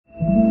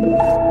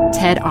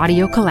TED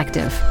Audio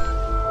Collective.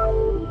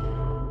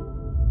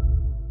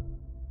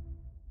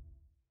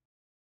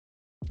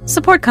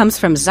 Support comes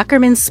from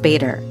Zuckerman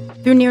Spader.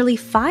 Through nearly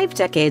 5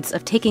 decades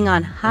of taking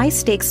on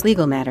high-stakes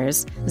legal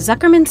matters,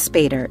 Zuckerman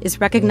Spader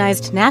is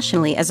recognized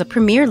nationally as a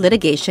premier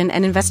litigation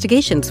and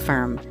investigations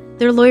firm.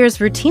 Their lawyers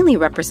routinely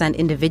represent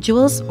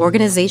individuals,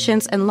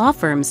 organizations, and law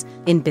firms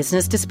in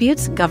business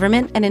disputes,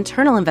 government and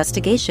internal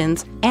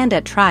investigations, and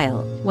at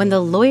trial, when the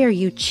lawyer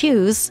you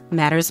choose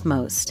matters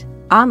most.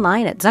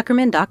 Online at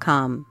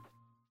Zuckerman.com.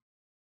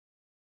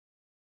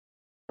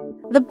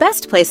 The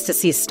best place to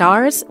see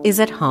stars is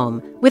at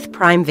home with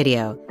Prime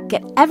Video.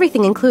 Get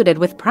everything included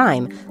with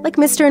Prime, like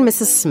Mr. and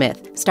Mrs.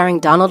 Smith,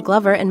 starring Donald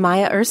Glover and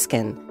Maya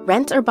Erskine.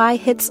 Rent or buy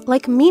hits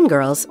like Mean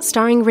Girls,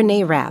 starring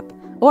Renee Rapp.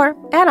 Or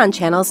add-on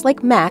channels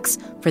like Max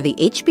for the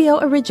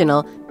HBO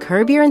original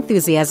Curb Your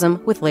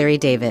Enthusiasm with Larry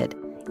David.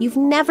 You've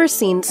never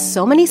seen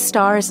so many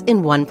stars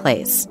in one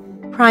place.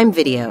 Prime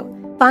Video.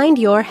 Find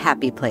your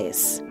happy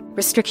place.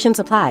 Restrictions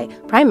apply.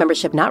 Prime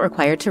membership not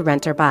required to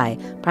rent or buy.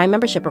 Prime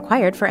membership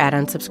required for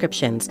add-on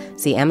subscriptions.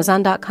 See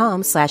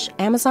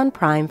Amazon.com/Amazon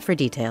Prime for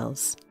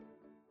details.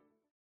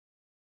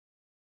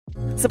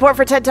 Support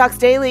for TED Talks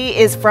Daily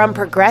is from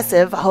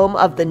Progressive, home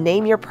of the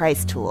Name Your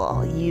Price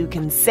tool. You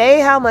can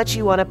say how much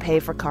you want to pay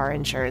for car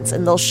insurance,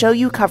 and they'll show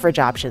you coverage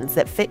options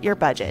that fit your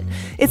budget.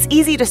 It's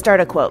easy to start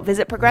a quote.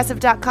 Visit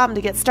Progressive.com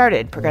to get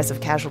started.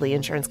 Progressive Casualty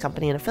Insurance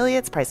Company and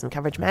Affiliates. Price and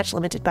coverage match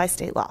limited by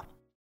state law.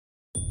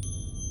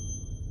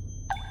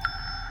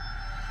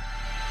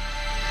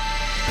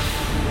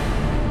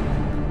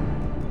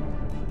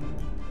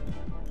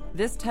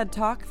 This TED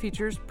Talk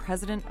features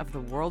President of the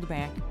World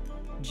Bank,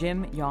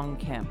 Yong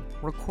Kim,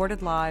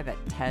 recorded live at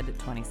TED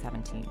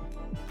 2017.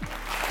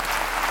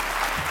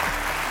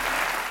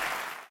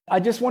 I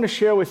just want to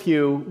share with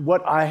you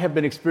what I have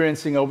been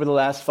experiencing over the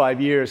last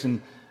 5 years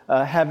and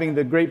having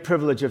the great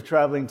privilege of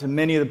traveling to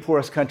many of the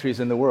poorest countries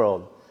in the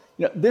world.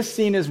 You know, this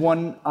scene is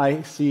one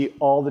I see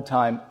all the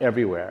time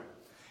everywhere.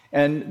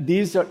 And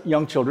these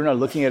young children are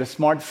looking at a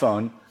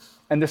smartphone,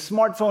 and the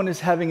smartphone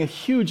is having a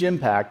huge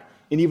impact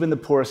in even the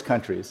poorest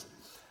countries.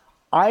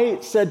 I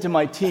said to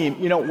my team,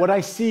 what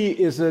I see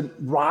is a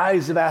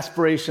rise of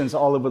aspirations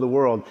all over the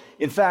world.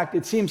 In fact,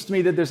 it seems to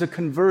me that there's a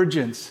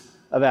convergence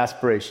of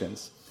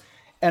aspirations.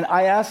 And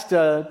I asked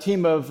a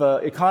team of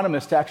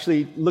economists to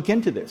actually look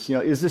into this.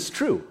 Is this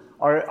true?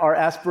 Are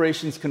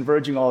aspirations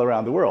converging all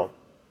around the world?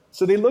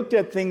 So they looked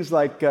at things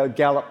like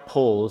Gallup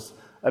polls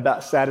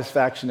about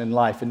satisfaction in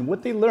life. And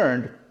what they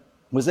learned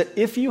was that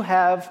if you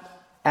have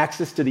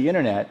access to the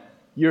internet,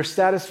 your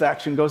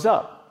satisfaction goes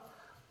up.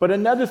 But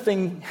another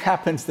thing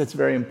happens that's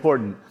very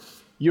important.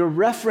 Your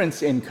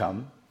reference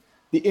income,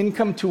 the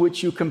income to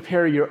which you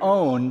compare your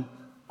own,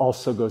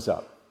 also goes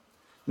up.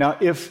 Now,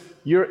 if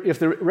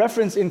the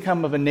reference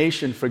income of a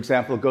nation, for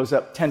example, goes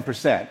up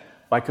 10%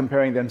 by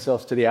comparing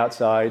themselves to the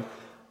outside,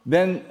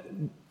 then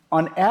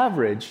on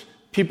average,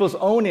 people's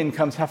own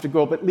incomes have to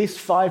go up at least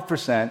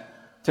 5%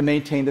 to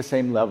maintain the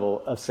same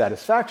level of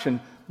satisfaction.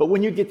 But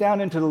when you get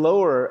down into the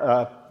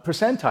lower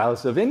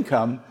percentiles of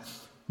income,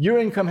 your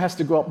income has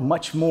to go up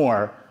much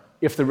more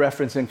if the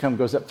reference income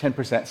goes up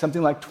 10%,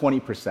 something like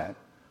 20%.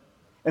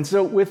 And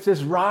so with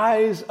this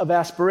rise of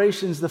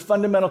aspirations, the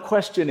fundamental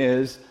question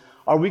is,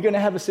 are we going to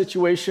have a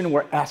situation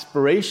where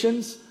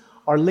aspirations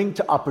are linked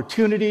to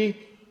opportunity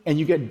and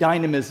you get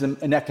dynamism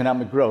and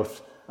economic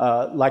growth,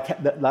 like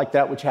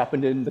that which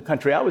happened in the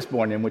country I was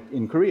born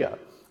in Korea?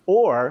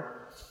 Or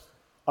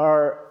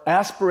are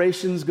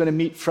aspirations going to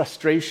meet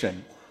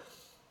frustration?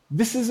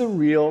 This is a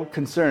real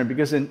concern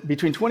because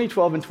between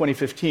 2012 and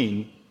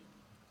 2015,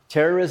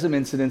 terrorism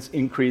incidents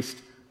increased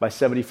by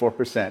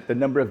 74%. The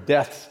number of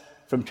deaths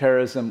from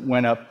terrorism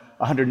went up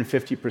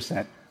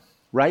 150%.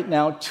 Right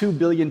now, 2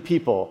 billion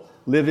people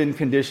live in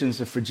conditions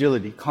of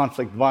fragility,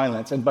 conflict,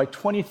 violence, and by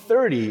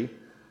 2030,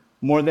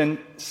 more than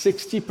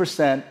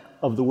 60%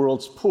 of the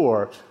world's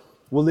poor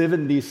will live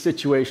in these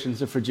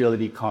situations of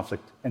fragility,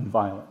 conflict, and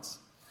violence.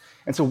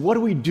 And so what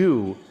do we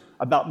do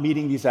about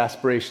meeting these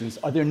aspirations?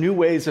 Are there new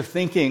ways of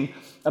thinking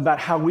about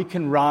how we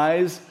can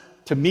rise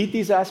to meet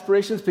these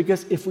aspirations?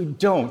 Because if we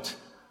don't,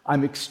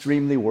 I'm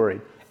extremely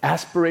worried.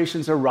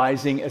 Aspirations are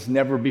rising as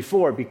never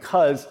before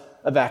because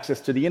of access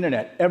to the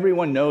internet.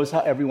 Everyone knows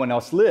how everyone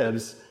else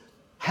lives.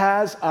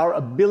 Has our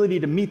ability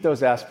to meet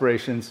those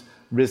aspirations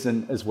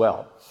risen as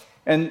well?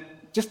 And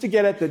just to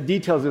get at the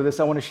details of this,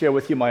 I want to share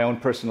with you my own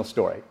personal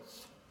story.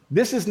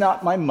 This is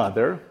not my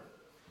mother,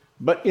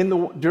 but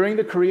during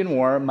the Korean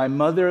War, my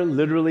mother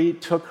literally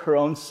took her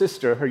own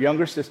sister, her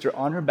younger sister,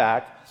 on her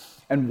back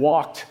and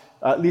walked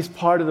at least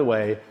part of the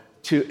way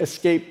to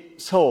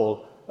escape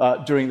Seoul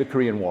during the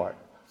Korean War.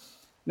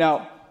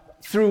 Now,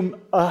 through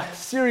a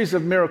series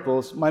of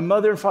miracles, my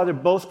mother and father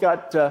both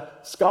got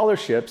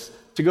scholarships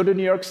to go to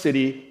New York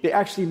City. They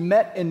actually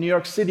met in New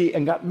York City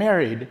and got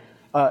married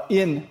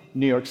in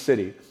New York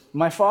City.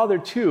 My father,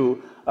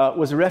 too,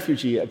 was a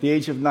refugee. At the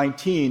age of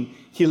 19,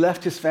 he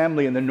left his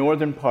family in the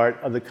northern part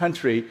of the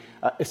country,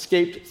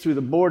 escaped through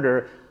the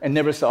border, and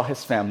never saw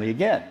his family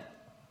again.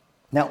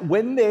 Now,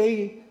 when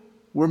they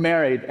were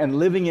married and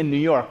living in New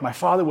York, my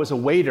father was a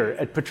waiter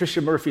at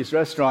Patricia Murphy's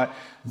restaurant,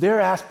 their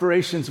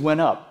aspirations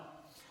went up.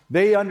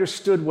 They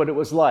understood what it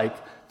was like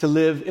to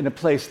live in a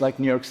place like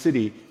New York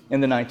City in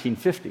the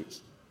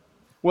 1950s.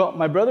 Well,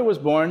 my brother was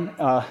born,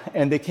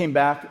 and they came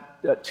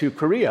back to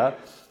Korea,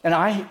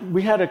 and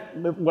we had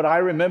what I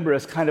remember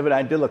as kind of an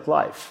idyllic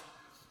life.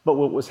 But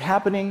what was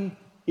happening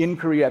in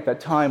Korea at that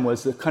time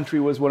was the country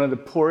was one of the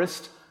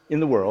poorest in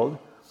the world,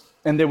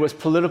 and there was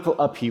political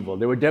upheaval.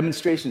 There were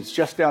demonstrations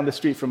just down the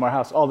street from our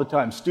house all the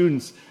time,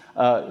 students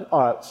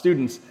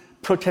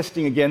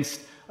protesting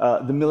against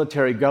the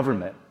military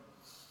government.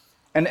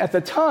 And at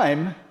the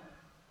time,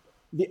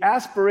 the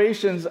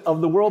aspirations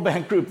of the World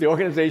Bank Group, the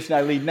organization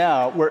I lead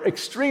now, were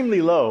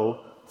extremely low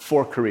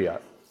for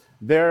Korea.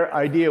 Their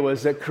idea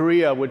was that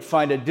Korea would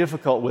find it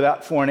difficult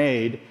without foreign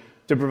aid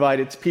to provide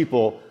its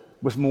people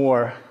with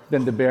more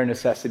than the bare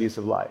necessities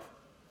of life.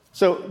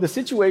 So the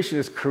situation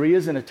is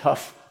Korea's in a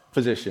tough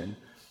position.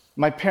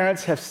 My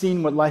parents have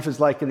seen what life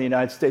is like in the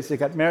United States. They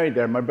got married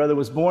there. My brother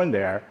was born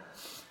there.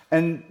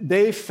 And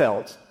they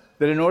felt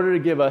that in order to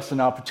give us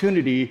an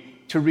opportunity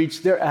to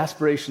reach their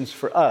aspirations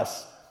for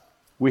us,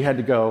 we had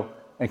to go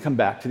and come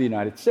back to the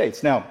United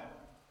States. Now,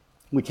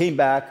 we came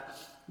back.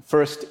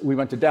 First, we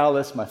went to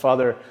Dallas. My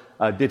father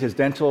did his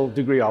dental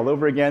degree all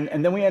over again.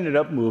 And then we ended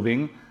up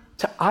moving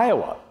to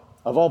Iowa,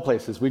 of all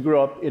places. We grew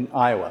up in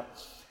Iowa.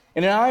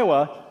 And in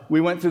Iowa,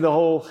 we went through the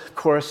whole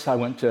course. I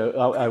went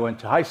to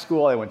high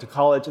school, I went to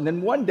college, and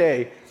then one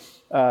day,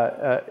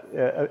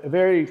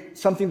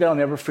 something that I'll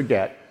never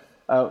forget.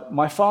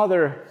 My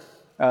father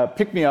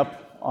picked me up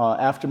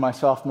after my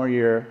sophomore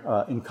year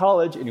in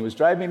college, and he was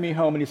driving me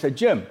home, and he said,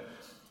 "Jim,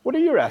 what are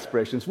your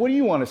aspirations? What do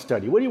you want to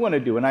study? What do you want to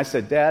do?" And I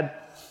said, "Dad,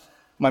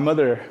 my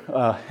mother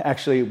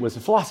actually was a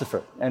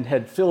philosopher and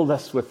had filled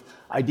us with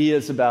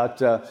ideas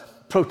about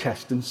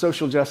protest and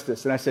social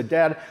justice." And I said,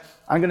 "Dad,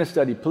 I'm going to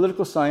study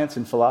political science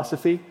and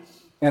philosophy,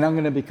 and I'm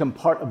going to become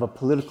part of a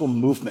political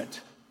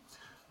movement."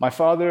 My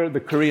father, the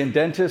Korean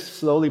dentist,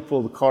 slowly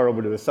pulled the car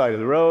over to the side of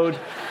the road.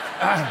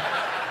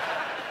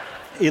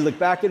 He looked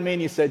back at me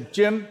and he said,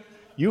 "Jim,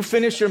 you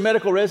finish your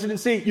medical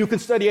residency, you can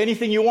study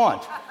anything you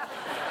want."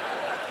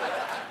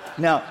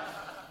 Now,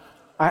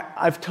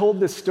 I've told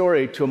this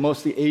story to a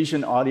mostly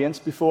Asian audience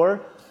before.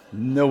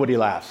 Nobody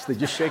laughs. They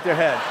just shake their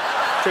head.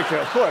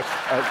 Of course.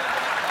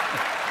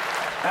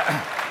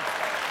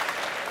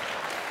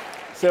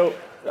 So,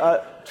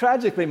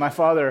 tragically, my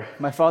father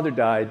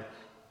died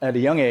at a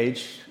young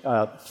age,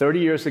 30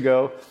 years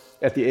ago,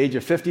 at the age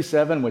of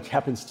 57, which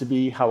happens to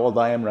be how old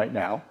I am right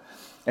now.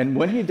 And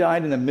when he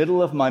died in the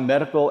middle of my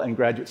medical and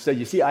graduate study,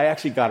 you see, I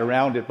actually got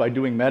around it by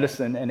doing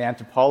medicine and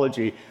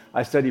anthropology.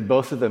 I studied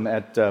both of them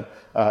in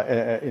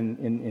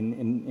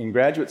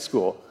graduate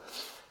school.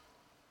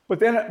 But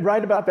then,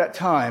 right about that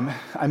time,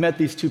 I met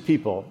these two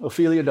people,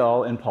 Ophelia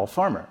Dahl and Paul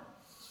Farmer.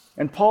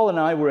 And Paul and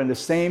I were in the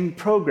same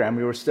program.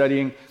 We were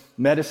studying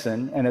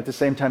medicine and at the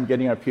same time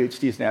getting our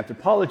PhDs in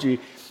anthropology,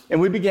 and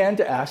we began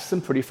to ask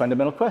some pretty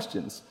fundamental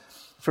questions.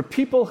 For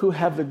people who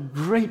have the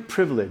great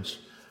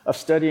privilege of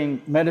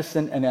studying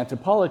medicine and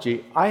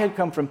anthropology, I had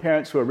come from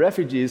parents who are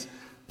refugees.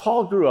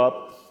 Paul grew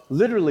up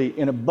literally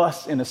in a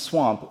bus in a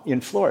swamp in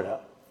Florida.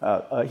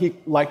 He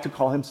liked to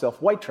call himself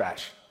white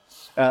trash.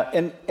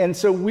 And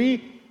so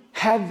we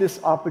had this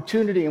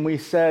opportunity, and we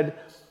said,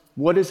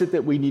 what is it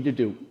that we need to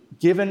do?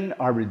 Given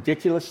our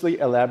ridiculously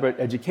elaborate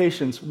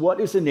educations, what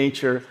is the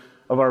nature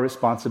of our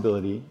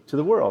responsibility to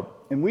the world?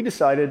 And we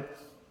decided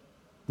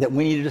that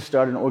we needed to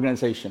start an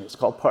organization. It was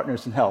called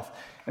Partners in Health.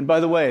 And by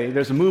the way,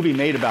 there's a movie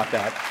made about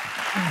that.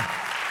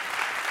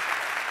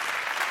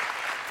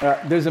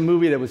 There's a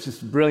movie that was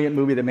just a brilliant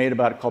movie that made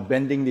about it called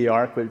Bending the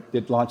Arc.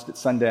 It launched at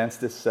Sundance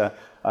this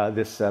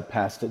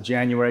past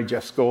January.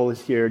 Jeff Skoll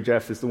is here.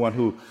 Jeff is the one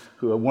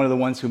one of the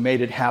ones who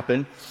made it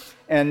happen.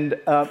 And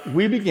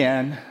we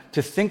began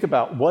to think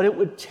about what it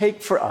would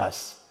take for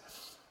us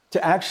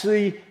to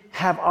actually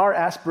have our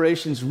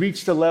aspirations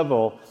reach the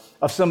level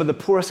of some of the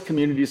poorest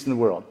communities in the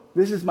world.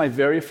 This is my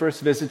very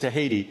first visit to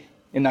Haiti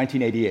in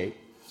 1988.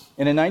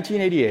 And in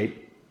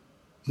 1988,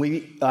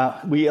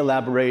 we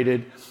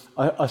elaborated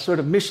a sort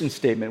of mission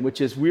statement,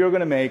 which is we are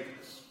going to make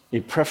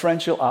a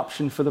preferential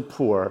option for the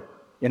poor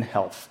in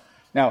health.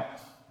 Now,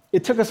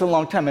 it took us a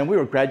long time, and we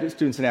were graduate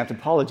students in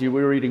anthropology.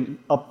 We were reading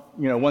up,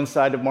 one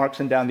side of Marx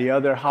and down the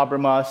other,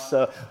 Habermas,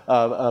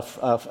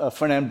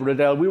 Fernand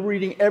Braudel. We were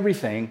reading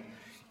everything,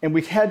 and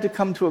we had to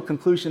come to a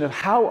conclusion of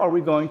how are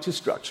we going to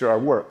structure our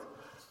work.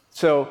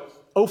 So,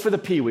 O for the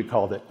P, we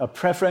called it, a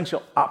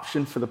preferential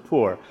option for the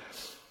poor.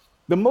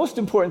 The most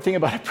important thing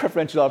about a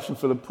preferential option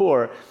for the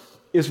poor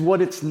is what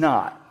it's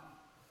not.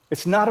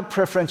 It's not a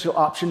preferential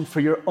option for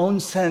your own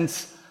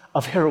sense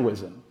of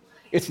heroism.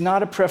 It's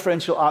not a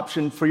preferential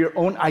option for your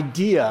own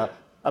idea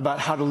about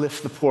how to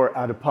lift the poor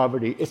out of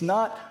poverty. It's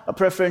not a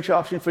preferential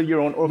option for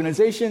your own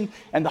organization.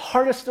 And the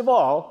hardest of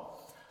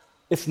all,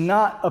 it's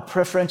not a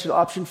preferential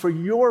option for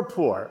your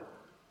poor.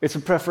 It's a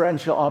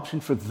preferential option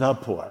for the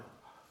poor.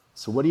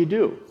 So what do you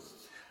do?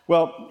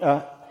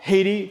 Well,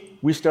 Haiti,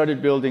 we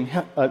started building,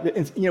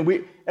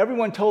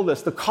 everyone told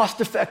us the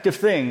cost-effective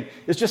thing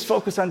is just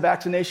focus on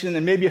vaccination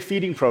and maybe a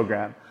feeding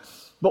program.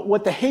 But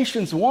what the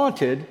Haitians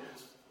wanted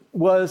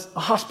was a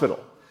hospital.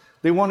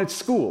 They wanted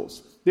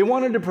schools. They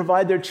wanted to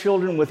provide their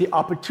children with the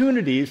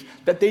opportunities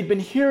that they'd been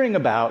hearing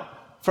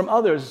about from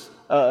others,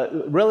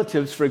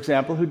 relatives, for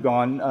example, who'd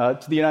gone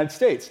to the United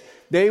States.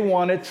 They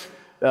wanted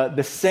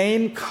the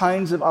same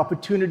kinds of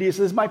opportunities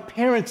as my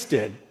parents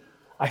did.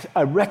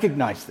 I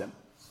recognized them.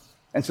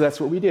 And so that's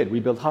what we did. We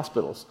built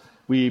hospitals.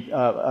 We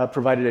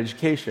provided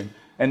education.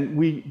 And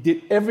we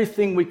did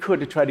everything we could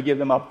to try to give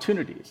them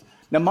opportunities.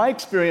 Now, my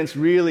experience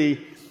really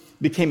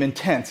became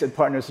intense at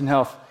Partners in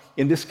Health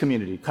in this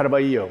community,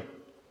 Caraballo,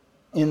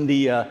 in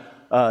the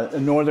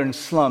northern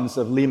slums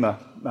of Lima,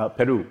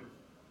 Peru.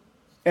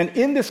 And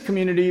in this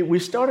community, we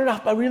started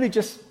off by really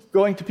just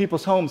going to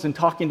people's homes and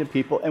talking to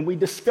people, and we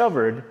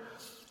discovered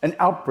an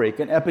outbreak,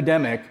 an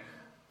epidemic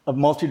of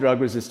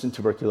multi-drug-resistant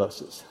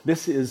tuberculosis.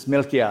 This is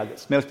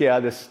Melquiades.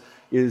 Melquiades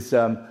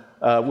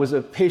was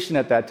a patient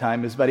at that time.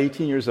 He was about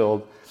 18 years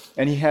old,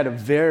 and he had a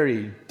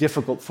very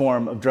difficult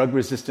form of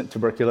drug-resistant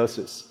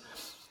tuberculosis.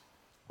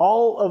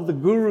 All of the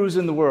gurus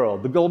in the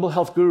world, the global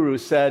health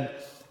gurus,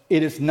 said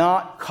it is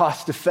not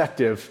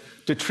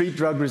cost-effective to treat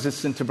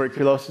drug-resistant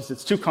tuberculosis.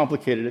 It's too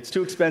complicated. It's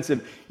too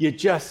expensive. You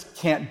just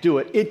can't do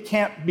it. It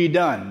can't be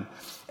done.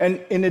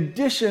 And in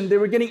addition, they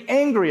were getting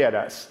angry at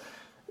us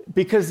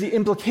because the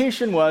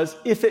implication was,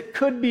 if it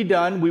could be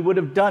done, we would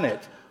have done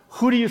it.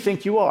 Who do you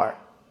think you are?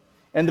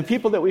 And the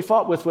people that we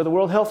fought with were the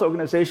World Health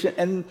Organization,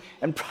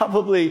 and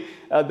probably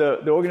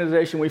the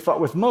organization we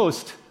fought with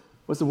most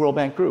was the World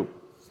Bank Group.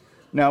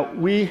 Now,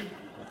 we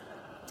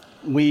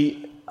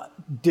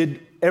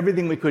did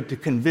everything we could to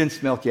convince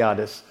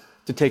Melquiades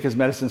to take his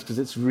medicines because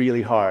it's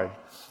really hard.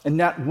 And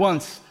not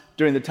once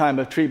during the time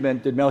of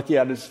treatment did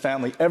Melquiades'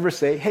 family ever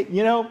say, hey,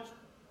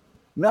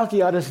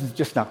 Melquiades is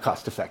just not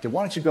cost effective.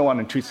 Why don't you go on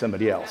and treat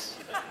somebody else?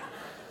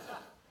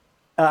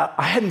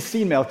 I hadn't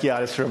seen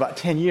Melquiades for about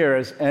 10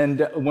 years,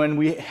 and when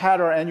we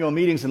had our annual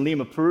meetings in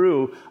Lima,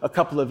 Peru, a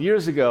couple of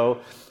years ago,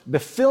 the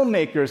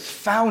filmmakers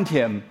found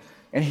him,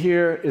 and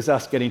here is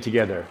us getting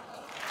together.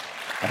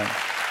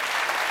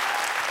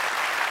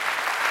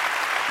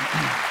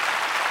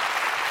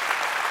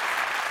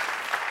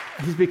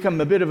 He's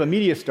become a bit of a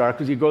media star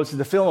because he goes to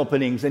the film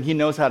openings and he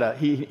knows how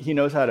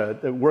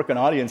to work an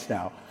audience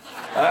now.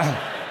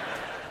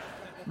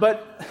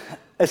 But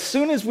as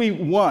soon as we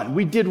won,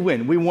 we did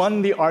win. We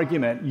won the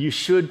argument, you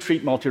should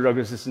treat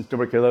multi-drug-resistant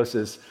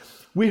tuberculosis.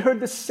 We heard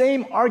the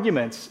same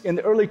arguments in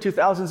the early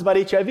 2000s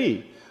about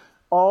HIV.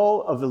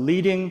 All of the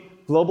leading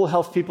global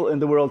health people in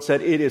the world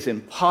said it is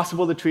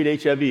impossible to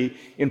treat HIV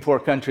in poor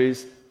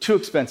countries, too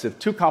expensive,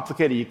 too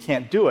complicated, you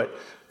can't do it.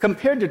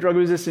 Compared to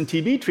drug-resistant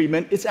TB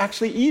treatment, it's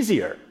actually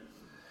easier.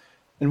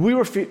 And we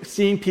were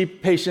seeing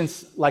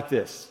patients like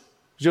this.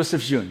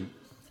 Joseph June.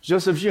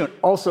 Joseph June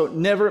also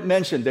never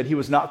mentioned that he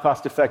was not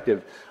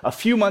cost-effective. A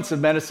few months of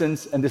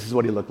medicines, and this is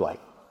what he looked like.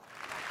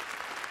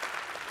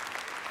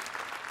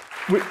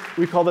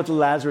 We call it the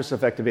Lazarus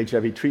effect of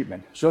HIV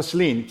treatment.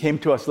 Jocelyn came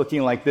to us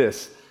looking like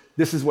this.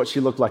 This is what she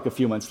looked like a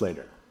few months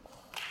later.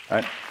 All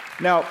right?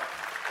 Now,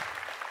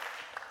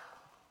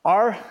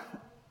 our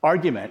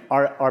argument,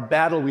 our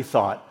battle, we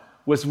thought,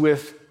 was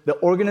with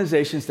the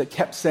organizations that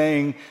kept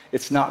saying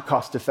it's not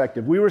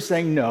cost-effective. We were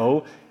saying,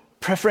 no,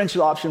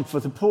 preferential option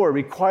for the poor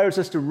requires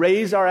us to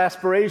raise our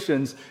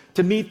aspirations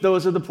to meet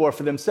those of the poor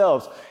for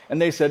themselves.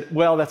 And they said,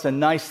 well, that's a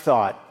nice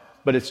thought,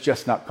 but it's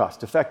just not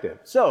cost-effective.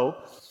 So,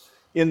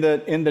 in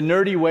the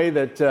nerdy way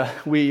that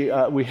we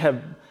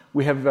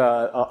have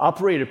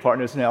operated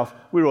Partners in Health,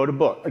 we wrote a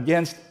book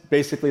against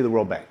basically the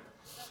World Bank.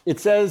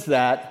 It says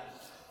that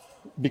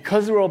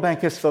because the World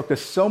Bank has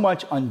focused so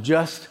much on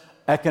just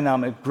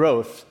economic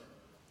growth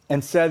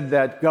and said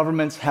that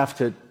governments have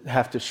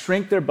to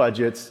shrink their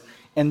budgets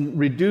and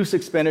reduce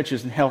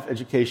expenditures in health,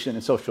 education,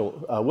 and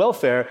social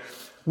welfare,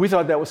 we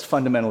thought that was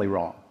fundamentally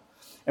wrong.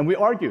 And we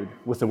argued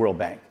with the World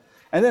Bank.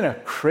 And then a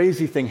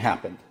crazy thing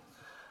happened.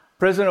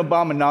 President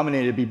Obama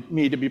nominated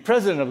me to be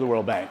president of the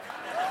World Bank.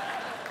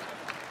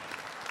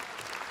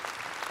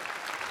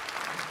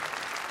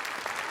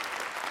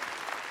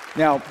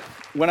 Now,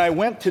 when I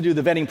went to do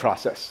the vetting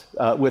process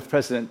with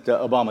President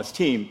Obama's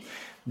team,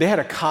 they had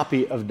a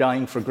copy of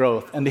Dying for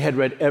Growth, and they had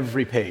read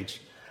every page.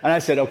 And I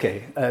said,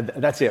 okay,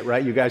 that's it,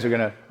 right? You guys are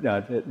going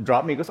to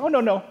drop me? He goes, oh,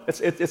 no,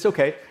 it's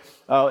okay.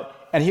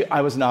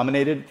 I was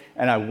nominated,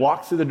 and I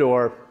walked through the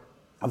door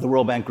of the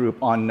World Bank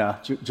Group on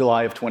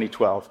July of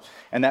 2012.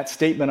 And that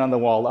statement on the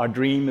wall, our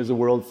dream is a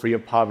world free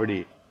of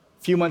poverty.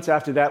 A few months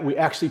after that, we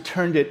actually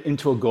turned it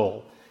into a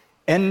goal.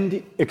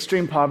 End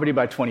extreme poverty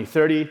by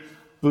 2030,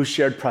 boost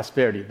shared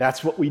prosperity.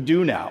 That's what we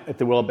do now at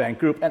the World Bank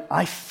Group. And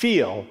I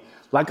feel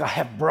like I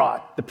have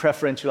brought the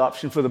preferential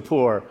option for the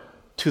poor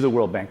to the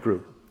World Bank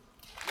Group.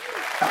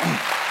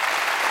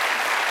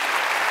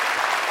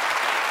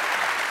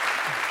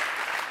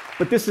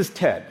 But this is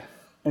TED.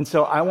 And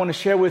so I want to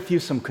share with you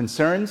some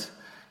concerns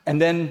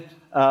and then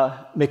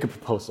make a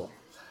proposal.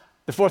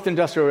 The fourth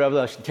industrial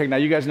revolution. Now,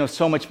 you guys know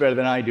so much better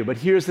than I do, but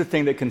here's the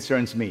thing that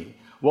concerns me.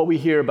 What we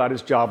hear about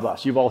is job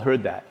loss. You've all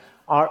heard that.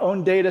 Our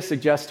own data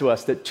suggests to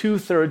us that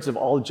 2/3 of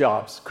all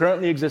jobs,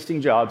 currently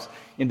existing jobs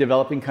in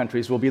developing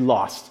countries, will be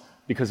lost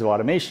because of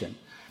automation.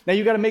 Now,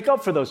 you've got to make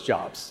up for those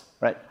jobs,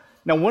 right?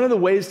 Now, one of the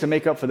ways to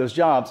make up for those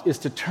jobs is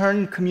to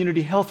turn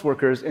community health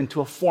workers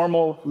into a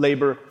formal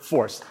labor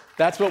force.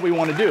 That's what we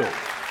want to do.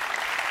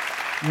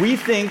 We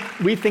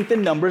think the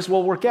numbers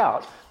will work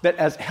out, that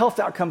as health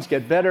outcomes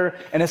get better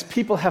and as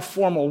people have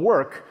formal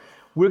work,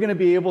 we're going to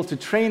be able to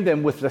train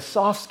them with the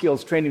soft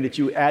skills training that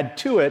you add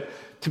to it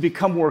to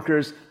become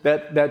workers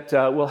that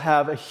will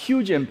have a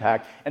huge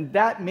impact. And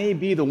that may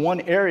be the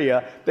one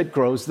area that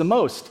grows the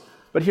most.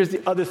 But here's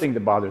the other thing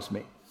that bothers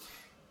me.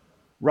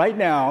 Right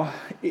now,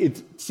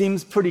 it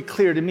seems pretty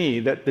clear to me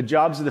that the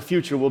jobs of the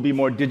future will be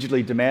more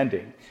digitally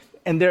demanding.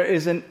 And there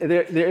is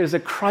a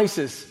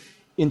crisis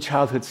in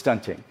childhood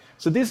stunting.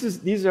 So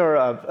these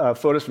are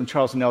photos from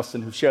Charles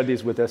Nelson, who shared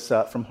these with us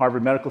from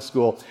Harvard Medical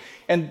School.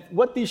 And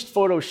what these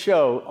photos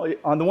show,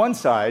 on the one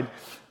side,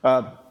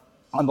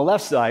 on the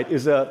left side,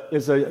 is a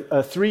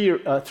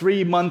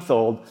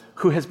 3-month-old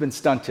who has been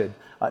stunted.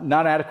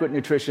 Not adequate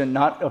nutrition,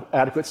 not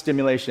adequate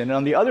stimulation. And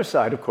on the other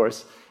side, of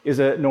course, is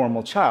a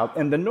normal child.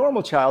 And the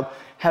normal child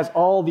has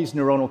all these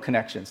neuronal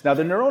connections. Now,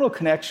 the neuronal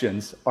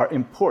connections are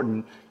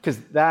important because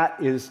that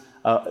is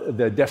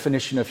the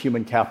definition of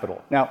human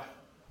capital. Now,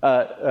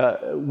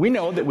 we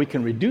know that we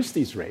can reduce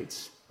these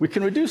rates. We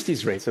can reduce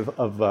these rates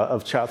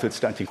of childhood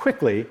stunting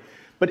quickly,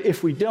 but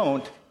if we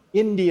don't,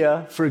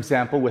 India, for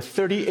example, with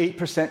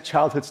 38%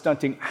 childhood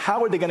stunting,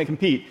 how are they going to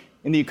compete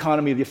in the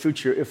economy of the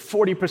future if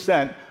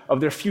 40%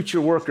 of their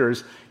future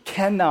workers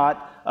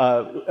cannot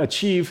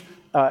achieve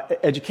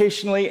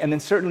educationally, and then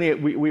certainly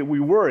we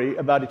worry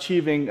about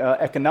achieving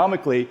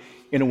economically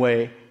in a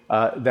way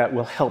that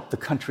will help the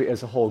country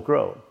as a whole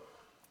grow.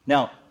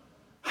 Now,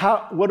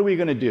 what are we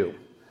going to do?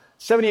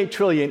 78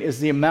 trillion is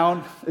the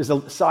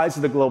size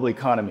of the global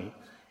economy.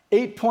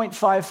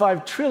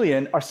 8.55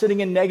 trillion are sitting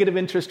in negative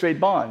interest rate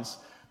bonds.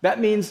 That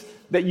means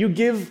that you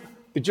give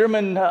the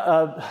German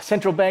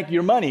central bank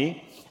your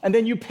money, and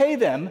then you pay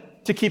them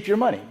to keep your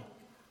money.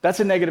 That's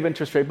a negative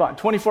interest rate bond.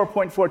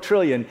 24.4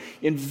 trillion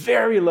in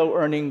very low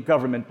earning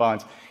government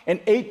bonds, and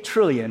 8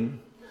 trillion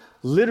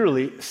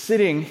literally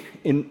sitting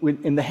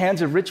in the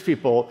hands of rich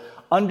people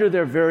under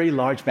their very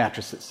large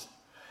mattresses.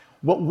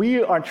 What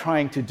we are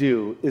trying to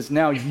do is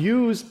now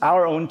use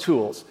our own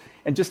tools.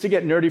 And just to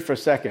get nerdy for a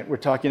second, we're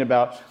talking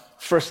about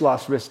first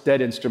loss risk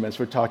debt instruments,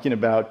 we're talking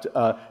about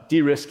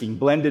de-risking,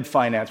 blended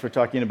finance, we're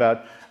talking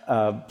about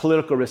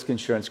political risk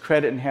insurance,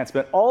 credit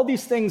enhancement, all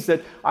these things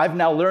that I've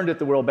now learned at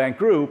the World Bank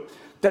Group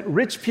that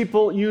rich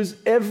people use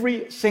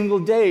every single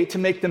day to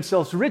make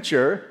themselves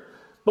richer,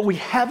 but we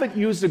haven't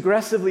used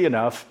aggressively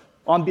enough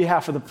on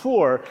behalf of the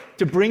poor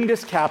to bring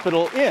this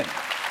capital in.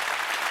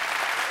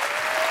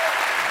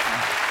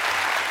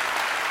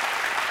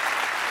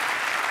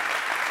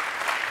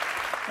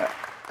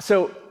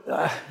 So,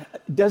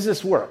 does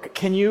this work?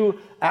 Can you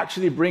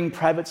actually bring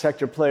private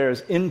sector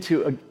players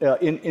into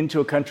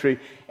a country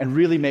and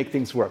really make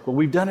things work? Well,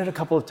 we've done it a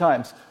couple of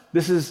times.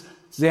 This is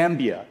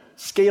Zambia,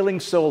 scaling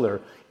solar.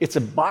 It's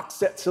a box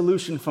set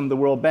solution from the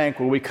World Bank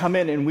where we come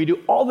in and we do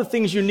all the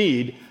things you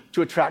need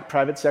to attract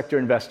private sector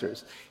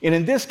investors. And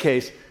in this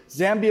case,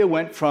 Zambia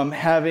went from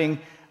having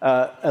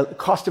a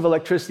cost of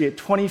electricity at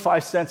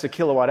 25 cents a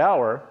kilowatt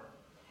hour,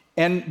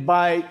 and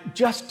by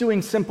just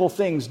doing simple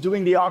things,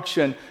 doing the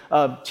auction,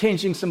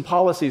 changing some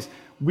policies,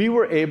 we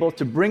were able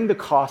to bring the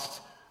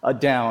cost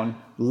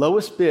down.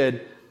 Lowest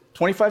bid,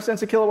 25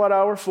 cents a kilowatt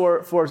hour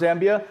for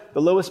Zambia.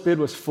 The lowest bid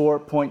was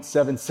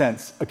 4.7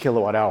 cents a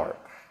kilowatt hour.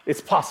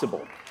 It's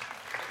possible.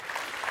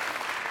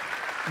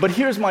 But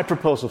here's my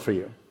proposal for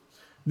you.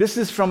 This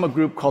is from a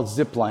group called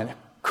Zipline, a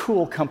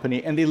cool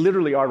company, and they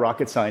literally are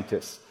rocket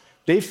scientists.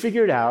 They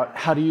figured out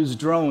how to use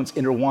drones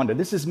in Rwanda.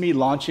 This is me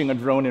launching a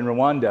drone in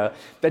Rwanda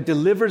that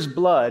delivers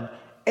blood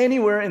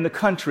anywhere in the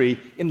country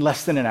in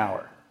less than an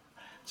hour.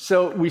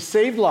 So we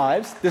saved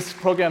lives. This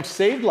program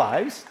saved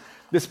lives.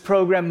 This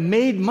program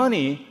made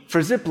money for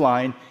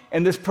Zipline,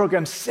 and this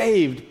program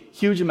saved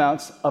huge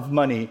amounts of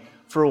money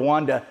for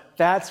Rwanda.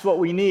 That's what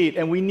we need,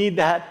 and we need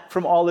that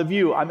from all of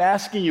you. I'm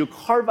asking you,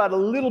 carve out a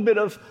little bit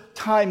of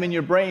time in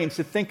your brains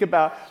to think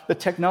about the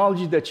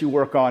technology that you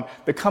work on,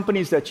 the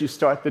companies that you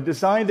start, the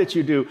design that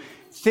you do.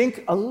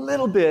 Think a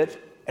little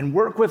bit and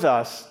work with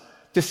us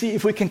to see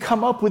if we can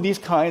come up with these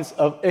kinds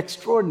of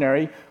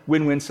extraordinary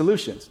win-win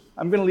solutions.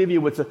 I'm going to leave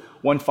you with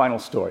one final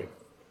story.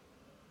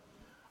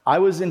 I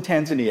was in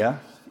Tanzania,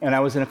 and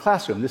I was in a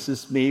classroom. This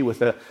is me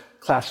with a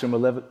classroom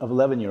of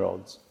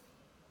 11-year-olds.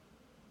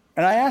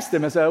 And I asked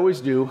them, as I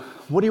always do,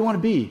 what do you want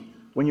to be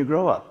when you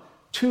grow up?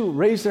 2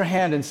 raised their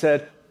hand and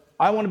said,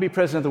 I want to be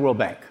president of the World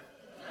Bank.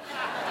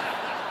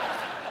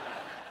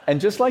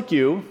 And just like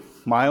you,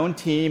 my own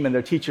team and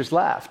their teachers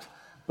laughed.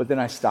 But then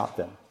I stopped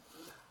them.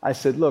 I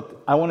said,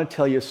 look, I want to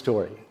tell you a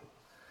story.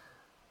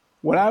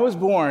 When I was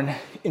born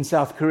in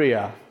South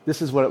Korea,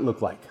 this is what it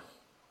looked like.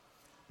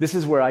 This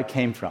is where I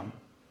came from.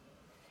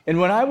 And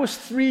when I was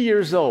 3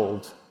 years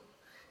old,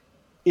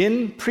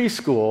 in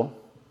preschool,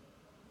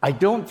 I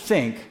don't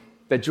think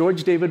that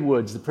George David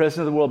Woods, the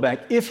president of the World Bank,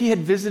 if he had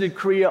visited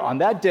Korea on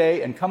that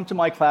day and come to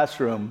my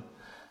classroom,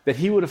 that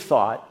he would have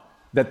thought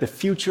that the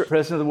future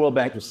president of the World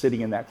Bank was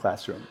sitting in that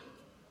classroom.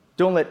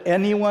 Don't let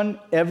anyone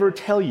ever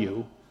tell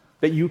you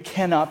that you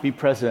cannot be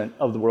president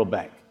of the World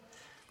Bank.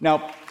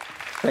 Now,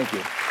 thank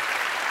you.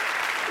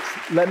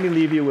 Let me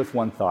leave you with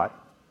one thought.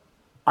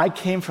 I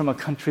came from a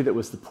country that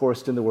was the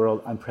poorest in the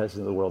world. I'm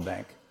president of the World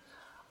Bank.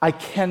 I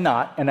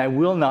cannot and I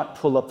will not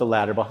pull up the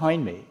ladder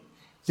behind me.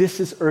 This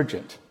is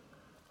urgent.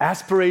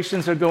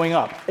 Aspirations are going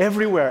up.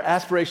 Everywhere,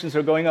 aspirations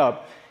are going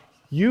up.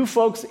 You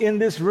folks in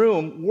this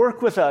room,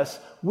 work with us.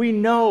 We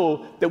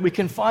know that we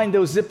can find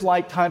those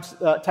zip-like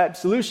type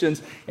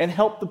solutions and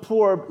help the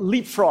poor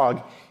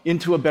leapfrog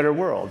into a better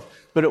world.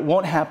 But it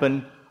won't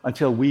happen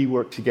until we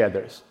work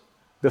together.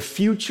 The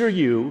future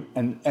you,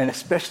 and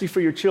especially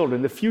for your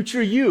children, the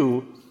future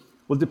you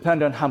will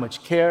depend on how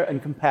much care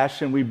and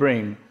compassion we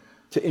bring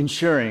to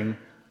ensuring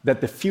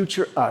that the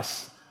future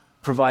us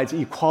provides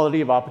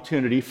equality of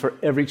opportunity for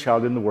every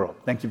child in the world.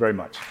 Thank you very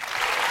much.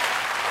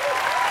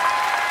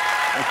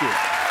 Thank you.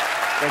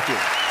 Thank you.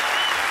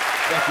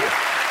 Thank you.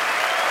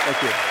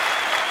 Thank you.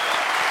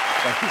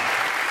 Thank you.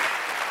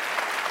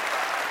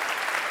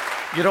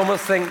 You'd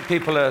almost think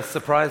people are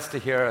surprised to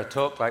hear a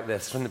talk like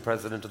this from the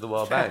president of the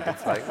World Bank.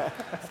 It's like,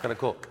 it's kind of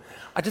cool.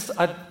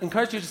 I'd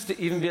encourage you just to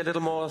even be a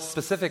little more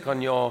specific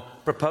on your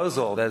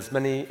proposal. There's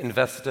many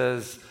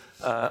investors,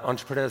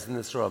 entrepreneurs in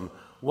this room.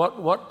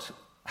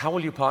 How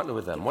will you partner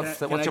with them? What's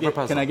your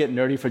proposal? Can I get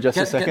nerdy for just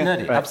a second? Get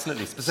nerdy, right.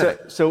 Absolutely,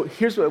 specific. So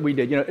here's what we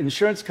did.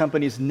 Insurance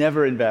companies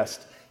never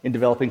invest in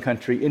developing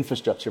country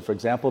infrastructure, for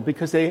example,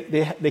 because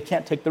they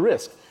can't take the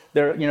risk.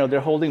 They're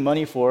holding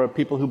money for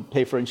people who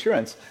pay for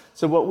insurance.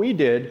 So what we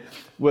did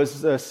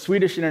was the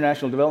Swedish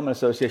International Development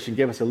Association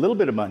gave us a little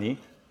bit of money.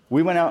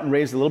 We went out and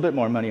raised a little bit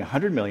more money,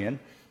 100 million,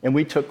 and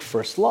we took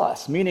first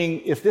loss,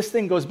 meaning if this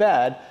thing goes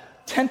bad,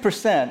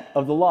 10%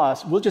 of the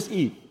loss we'll just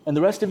eat, and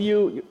the rest of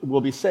you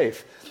will be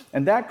safe.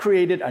 And that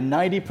created a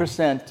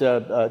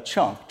 90%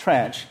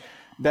 tranche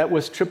that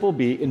was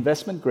BBB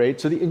investment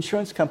grade, so the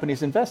insurance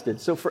companies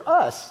invested. So for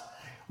us,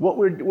 what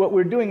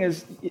we're doing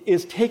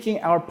is taking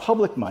our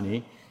public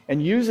money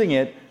and using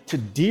it to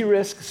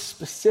de-risk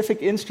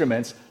specific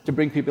instruments to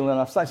bring people in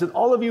off side. So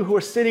all of you who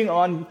are sitting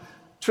on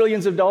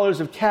trillions of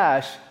dollars of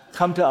cash,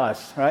 come to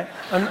us, right?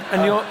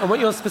 And what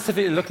you're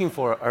specifically looking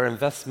for are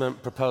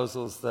investment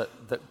proposals that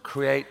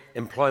create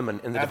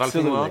employment in the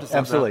developing world?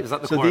 Absolutely. Is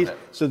that the core of it?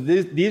 So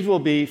these will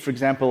be, for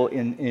example,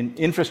 in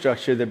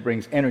infrastructure that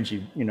brings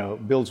energy,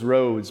 builds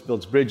roads,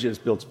 builds bridges,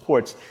 builds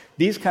ports.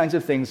 These kinds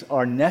of things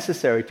are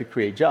necessary to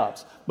create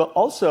jobs. But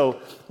also,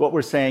 what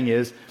we're saying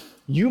is,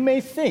 you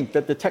may think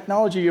that the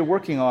technology you're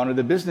working on or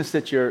the business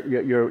that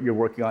you're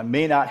working on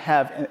may not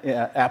have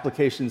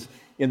applications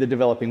in the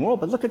developing world,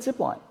 but look at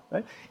Zipline,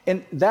 right?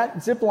 And that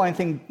Zipline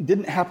thing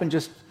didn't happen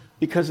just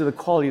because of the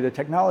quality of the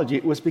technology.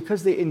 It was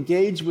because they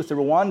engaged with the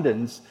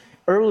Rwandans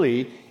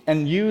early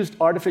and used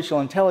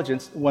artificial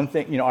intelligence. One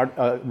thing,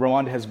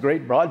 Rwanda has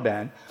great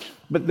broadband,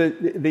 but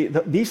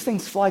these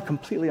things fly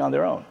completely on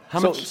their own.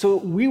 So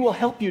we will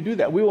help you do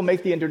that. We will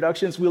make the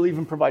introductions. We'll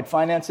even provide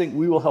financing.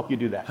 We will help you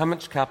do that. How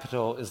much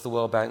capital is the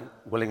World Bank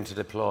willing to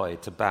deploy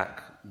to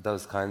back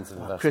those kinds of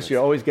investments? Chris,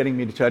 you're always getting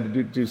me to try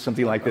to do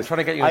something like this. I'm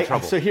trying to get you in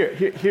trouble. So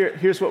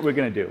here's what we're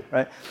going to do,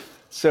 right?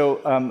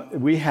 So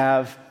we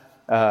have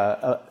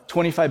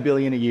 25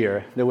 billion a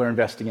year that we're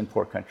investing in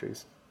poor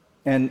countries,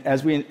 and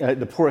as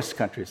the poorest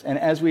countries, and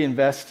as we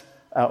invest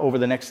over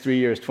the next 3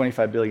 years,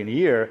 25 billion a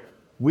year,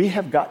 we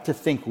have got to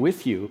think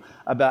with you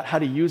about how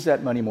to use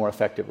that money more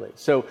effectively.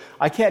 So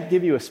I can't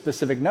give you a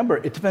specific number.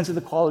 It depends on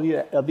the quality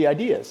of the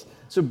ideas.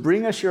 So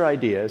bring us your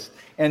ideas,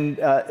 and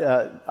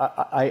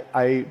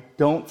I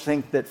don't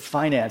think that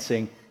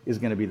financing is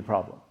going to be the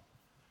problem.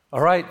 All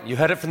right, you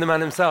heard it from the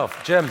man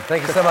himself. Jim,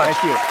 thank you so much.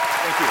 Thank you.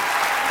 Thank you.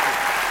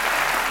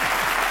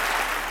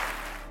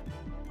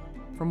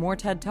 For more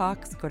TED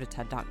Talks, go to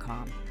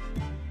TED.com.